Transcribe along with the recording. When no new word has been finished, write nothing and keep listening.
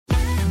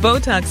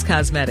Botox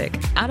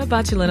Cosmetic, out of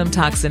botulinum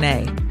toxin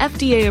A,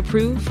 FDA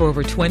approved for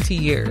over 20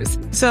 years.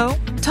 So,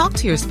 talk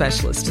to your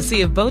specialist to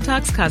see if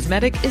Botox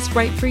Cosmetic is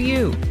right for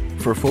you.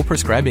 For full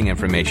prescribing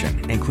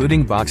information,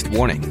 including boxed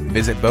warning,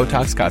 visit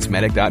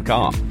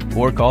BotoxCosmetic.com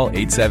or call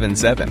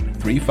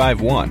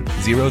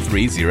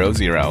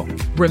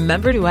 877-351-0300.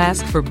 Remember to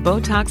ask for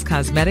Botox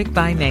Cosmetic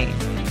by name.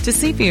 To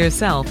see for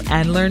yourself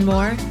and learn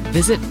more,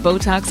 visit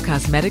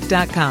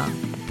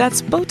BotoxCosmetic.com.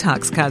 That's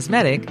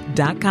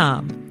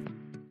BotoxCosmetic.com.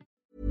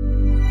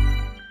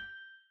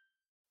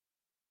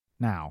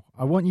 Now,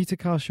 I want you to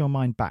cast your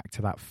mind back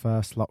to that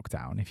first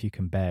lockdown, if you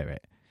can bear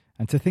it,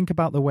 and to think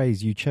about the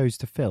ways you chose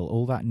to fill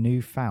all that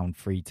newfound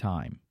free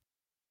time.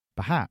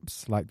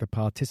 Perhaps, like the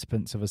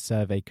participants of a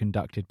survey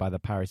conducted by the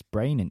Paris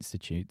Brain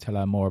Institute to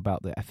learn more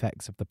about the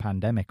effects of the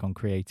pandemic on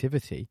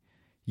creativity,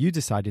 you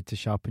decided to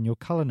sharpen your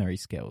culinary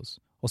skills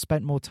or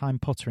spent more time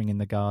pottering in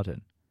the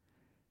garden.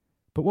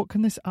 But what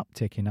can this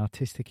uptick in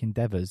artistic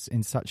endeavours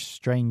in such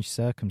strange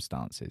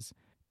circumstances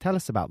tell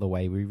us about the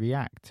way we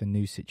react to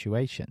new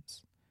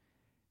situations?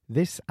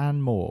 This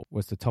and more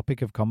was the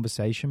topic of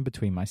conversation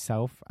between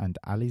myself and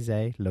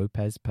Alizé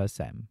Lopez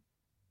Persem.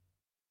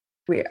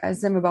 We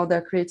asked them about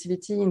their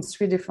creativity in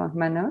 3 different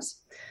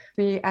manners.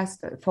 We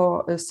asked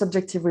for a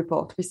subjective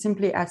report. We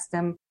simply asked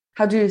them,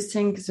 how do you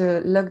think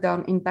the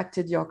lockdown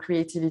impacted your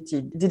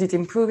creativity? Did it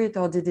improve it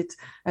or did it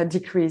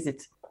decrease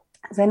it?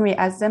 Then we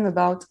asked them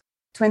about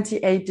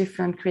 28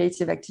 different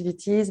creative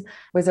activities,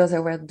 whether they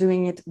were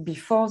doing it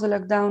before the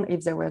lockdown,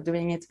 if they were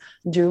doing it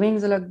during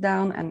the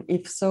lockdown, and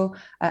if so,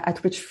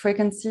 at which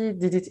frequency,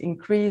 did it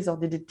increase or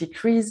did it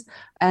decrease?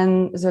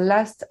 And the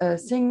last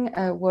thing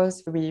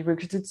was we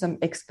recruited some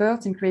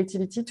experts in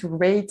creativity to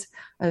rate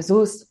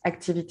those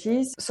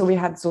activities. So we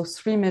had those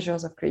 3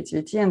 measures of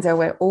creativity and they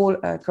were all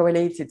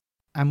correlated.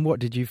 And what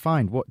did you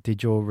find? What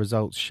did your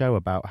results show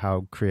about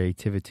how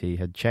creativity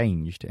had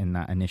changed in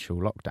that initial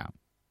lockdown?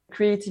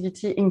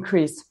 Creativity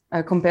increased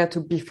compared to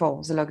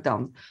before the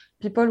lockdown.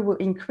 People who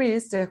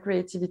increased their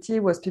creativity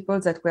was people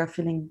that were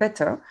feeling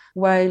better,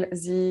 while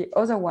the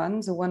other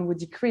one, the one who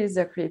decreased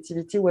their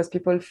creativity, was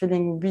people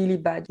feeling really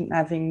bad and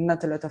having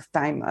not a lot of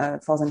time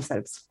for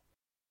themselves.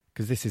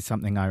 Because this is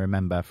something I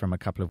remember from a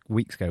couple of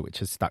weeks ago, which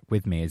has stuck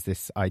with me, is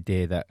this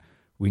idea that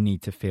we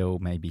need to feel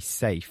maybe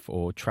safe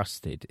or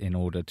trusted in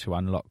order to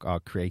unlock our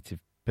creative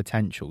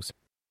potentials.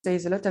 There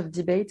is a lot of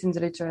debate in the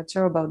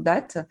literature about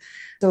that.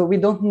 So we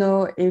don't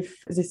know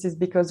if this is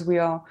because we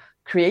are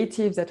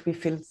creative that we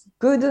feel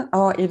good,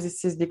 or if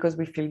this is because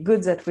we feel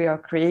good that we are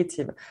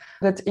creative.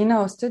 But in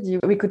our study,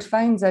 we could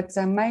find that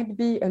there might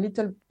be a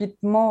little bit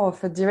more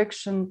of a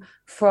direction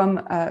from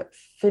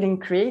feeling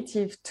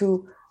creative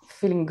to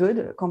feeling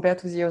good compared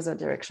to the other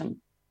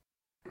direction.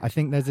 I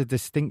think there's a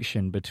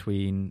distinction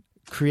between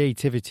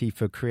creativity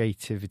for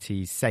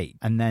creativity's sake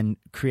and then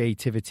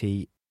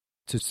creativity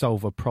to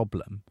solve a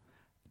problem.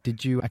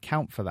 Did you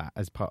account for that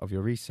as part of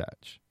your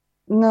research?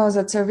 No,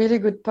 that's a really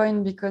good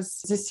point,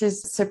 because this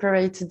is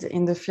separated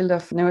in the field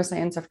of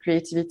neuroscience of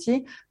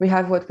creativity. We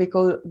have what we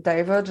call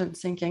divergent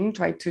thinking,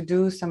 try to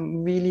do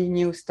some really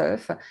new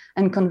stuff,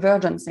 and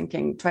convergent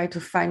thinking, try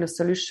to find a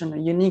solution, a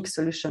unique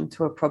solution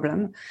to a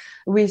problem.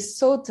 We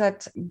thought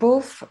that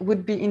both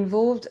would be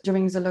involved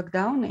during the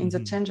lockdown in the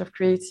change of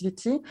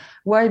creativity.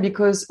 Why?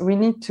 Because we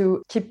need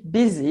to keep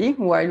busy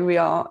while we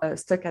are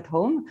stuck at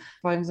home,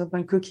 for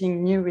example,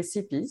 cooking new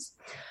recipes.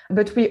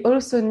 But we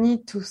also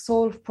need to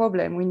solve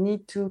problems. We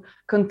need to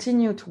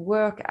continue to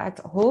work at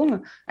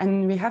home,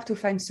 and we have to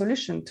find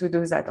solution to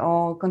do that,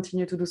 or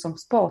continue to do some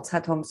sports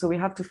at home. So we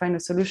have to find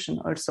a solution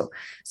also.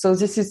 So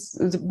this is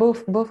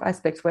both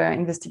aspects were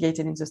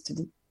investigated in the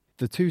study.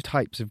 The 2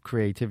 types of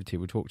creativity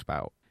we talked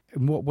about,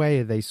 in what way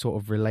are they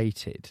sort of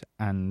related?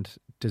 And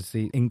does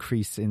the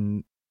increase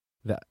in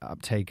the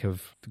uptake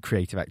of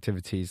creative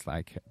activities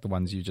like the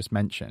ones you just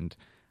mentioned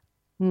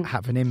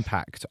have an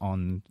impact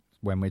on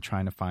when we're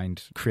trying to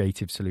find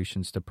creative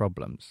solutions to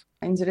problems?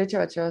 In the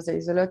literature, there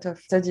is a lot of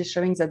studies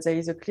showing that there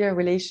is a clear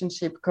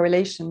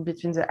correlation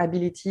between the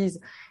abilities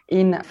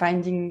in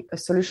finding a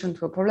solution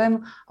to a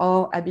problem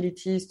or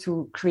abilities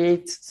to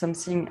create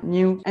something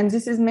new. And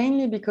this is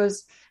mainly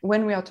because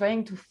when we are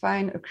trying to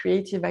find a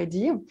creative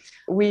idea,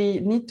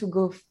 we need to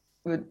go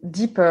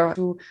deeper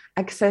to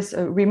access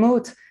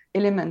remote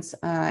elements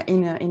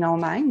in our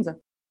minds.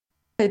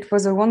 It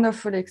was a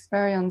wonderful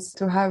experience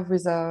to have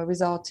with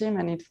our team,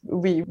 and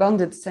we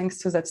bonded thanks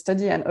to that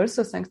study and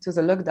also thanks to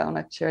the lockdown,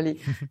 actually.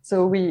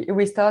 So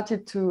we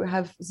started to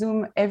have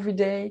Zoom every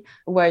day,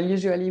 while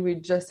usually we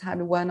just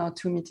had 1 or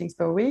 2 meetings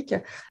per week.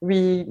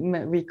 We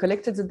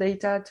collected the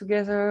data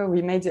together,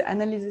 we made the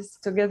analysis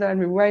together, and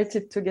we write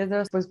it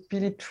together. It was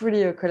really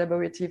truly a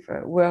collaborative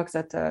work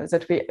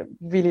that we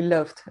really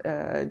loved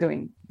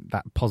doing.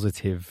 That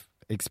positive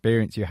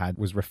experience you had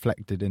was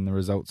reflected in the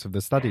results of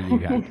the study you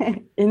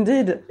had.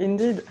 Indeed.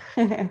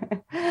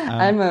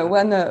 I'm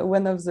one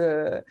of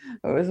the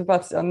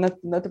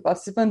not a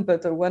participant,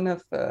 but one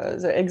of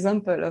the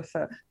example of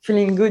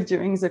feeling good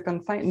during the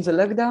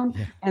lockdown,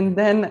 and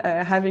then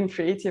having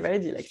creative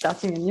idea, like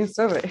starting a new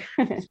survey.